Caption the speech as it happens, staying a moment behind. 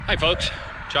Hi folks,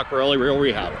 Chuck Burley, Real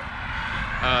Rehab.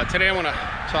 Today I want to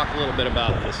talk a little bit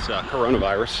about this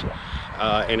coronavirus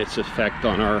and its effect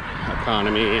on our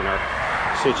economy and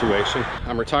our situation.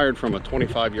 I'm retired from a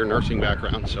 25-year nursing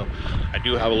background, so I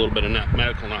do have a little bit of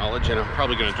medical knowledge, and I'm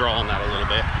probably going to draw on that a little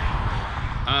bit.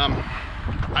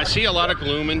 I see a lot of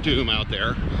gloom and doom out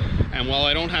there, and while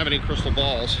I don't have any crystal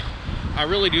balls, I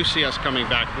really do see us coming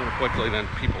back more quickly than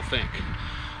people think.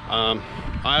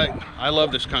 I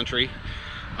love this country.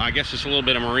 I guess it's a little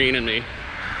bit of Marine in me,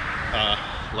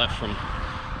 left from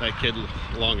that kid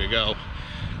long ago.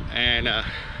 And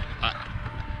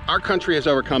our country has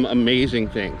overcome amazing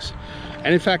things.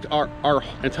 And in fact, our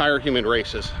entire human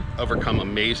race has overcome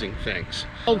amazing things.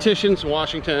 Politicians in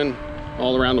Washington,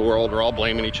 all around the world, are all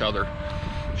blaming each other.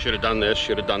 Should have done this,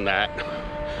 should have done that.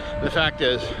 The fact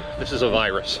is, this is a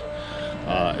virus.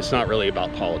 It's not really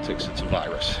about politics, it's a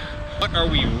virus. What are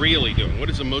we really doing? What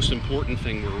is the most important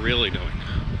thing we're really doing?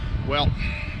 Well,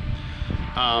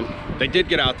 they did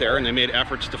get out there and they made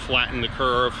efforts to flatten the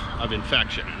curve of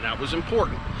infection, and that was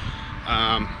important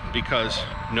because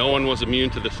no one was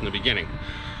immune to this in the beginning.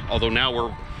 Although now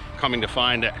we're coming to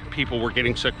find that people were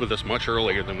getting sick with this much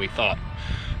earlier than we thought,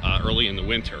 early in the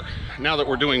winter. Now that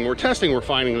we're doing more testing, we're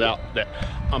finding out that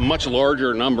a much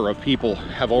larger number of people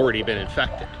have already been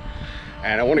infected.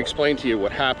 And I want to explain to you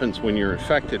what happens when you're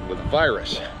infected with a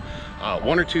virus.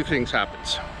 One or two things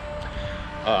happens.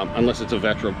 Unless it's a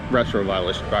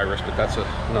retrovirus, but that's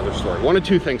another story. One of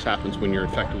two things happens when you're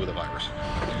infected with a virus.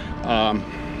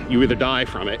 You either die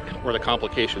from it or the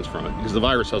complications from it, because the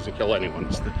virus doesn't kill anyone.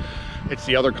 It's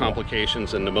the other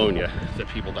complications and pneumonia that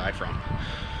people die from.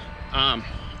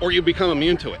 Or you become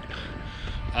immune to it.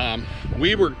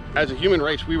 As a human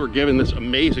race, we were given this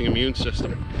amazing immune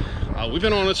system. We've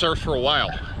been on this earth for a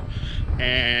while,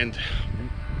 and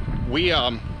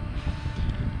we're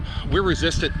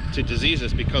resistant to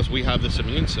diseases because we have this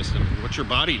immune system. What your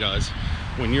body does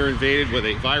when you're invaded with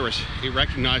a virus, it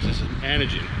recognizes an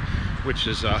antigen, which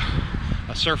is a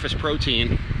surface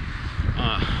protein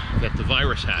that the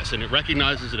virus has, and it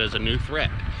recognizes it as a new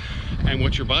threat. And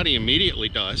what your body immediately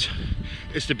does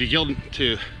is to begin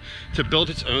to build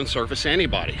its own surface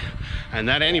antibody, and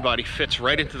that antibody fits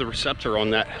right into the receptor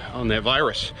on that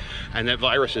virus, and that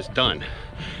virus is done.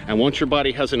 And once your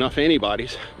body has enough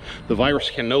antibodies, the virus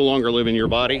can no longer live in your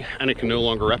body, and it can no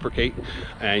longer replicate,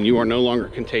 and you are no longer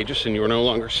contagious, and you are no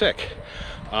longer sick.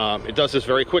 It does this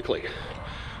very quickly.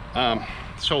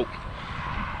 So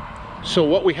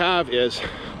what we have is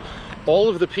all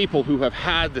of the people who have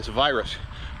had this virus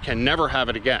can never have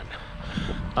it again.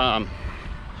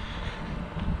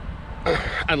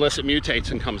 Unless it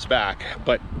mutates and comes back,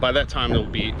 but by that time there will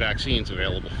be vaccines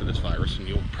available for this virus, and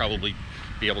you'll probably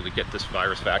be able to get this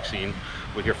virus vaccine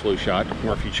with your flu shot,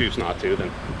 or if you choose not to,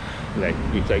 then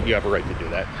you have a right to do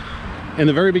that. In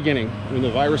the very beginning, when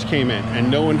the virus came in and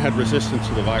no one had resistance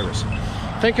to the virus,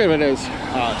 think of it as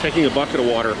taking a bucket of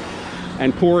water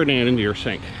and pour it into your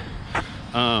sink.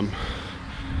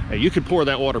 You could pour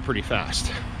that water pretty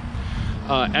fast.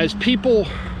 As people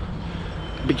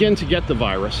begin to get the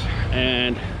virus,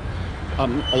 and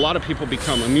a lot of people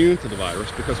become immune to the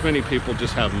virus because many people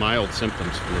just have mild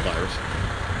symptoms from the virus.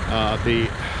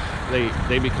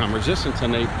 They become resistant,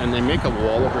 and they make a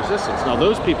wall of resistance. Now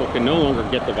those people can no longer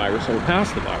get the virus or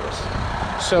pass the virus.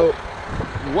 So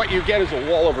what you get is a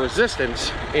wall of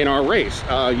resistance in our race.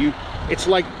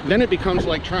 Then it becomes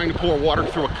like trying to pour water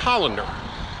through a colander,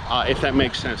 if that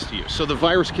makes sense to you. So the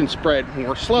virus can spread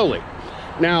more slowly.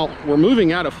 Now, we're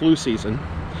moving out of flu season,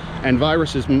 and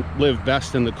viruses live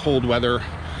best in the cold weather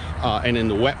and in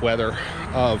the wet weather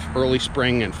of early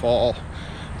spring and fall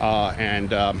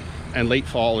and late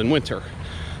fall and winter.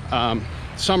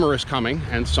 Summer is coming,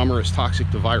 and summer is toxic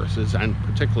to viruses, and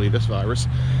particularly this virus,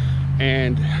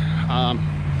 and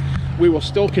we will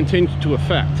still continue to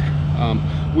affect.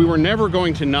 We were never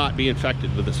going to not be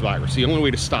infected with this virus. The only way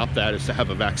to stop that is to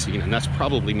have a vaccine, and that's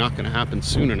probably not going to happen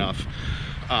soon enough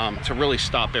to really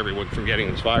stop everyone from getting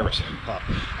this virus.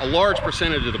 A large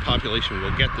percentage of the population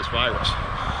will get this virus,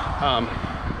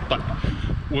 but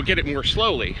we'll get it more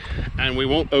slowly, and we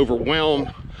won't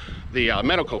overwhelm the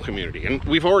medical community. And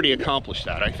we've already accomplished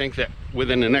that. I think that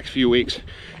within the next few weeks,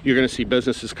 you're going to see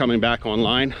businesses coming back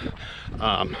online.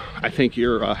 I think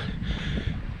you're going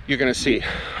to see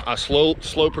a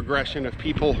slow progression of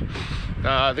people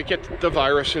that get the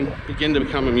virus and begin to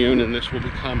become immune, and this will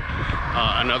become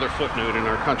another footnote in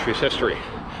our country's history.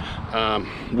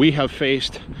 We have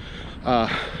faced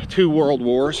 2 world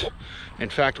wars. In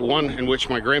fact, one in which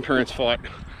my grandparents fought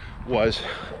was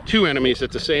 2 enemies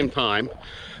at the same time,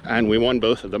 and we won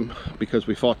both of them because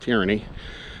we fought tyranny.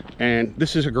 And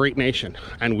this is a great nation,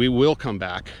 and we will come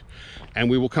back, and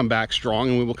we will come back strong,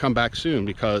 and we will come back soon,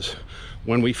 because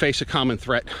when we face a common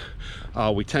threat,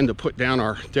 we tend to put down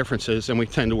our differences and we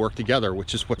tend to work together,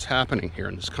 which is what's happening here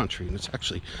in this country. And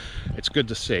it's good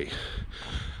to see.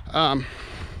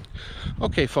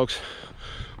 Okay, folks.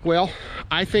 Well,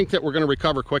 I think that we're going to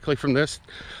recover quickly from this.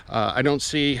 I don't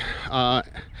see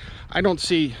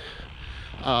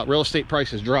real estate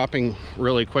prices dropping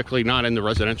really quickly, not in the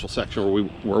residential section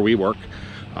where we work.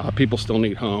 People still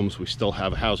need homes. We still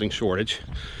have a housing shortage.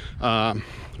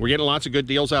 We're getting lots of good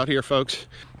deals out here, folks.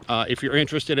 If you're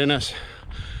interested in us,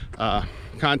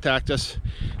 contact us.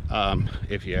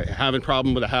 If you're having a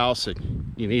problem with a house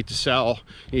and you need to sell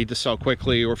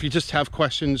quickly, or if you just have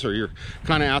questions or you're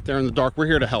kind of out there in the dark, we're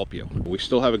here to help you. We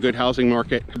still have a good housing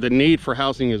market. The need for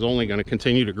housing is only going to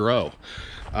continue to grow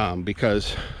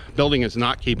because building is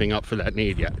not keeping up for that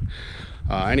need yet.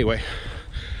 Anyway,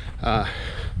 happy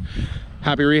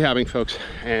rehabbing, folks,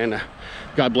 and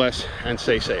God bless and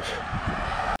stay safe.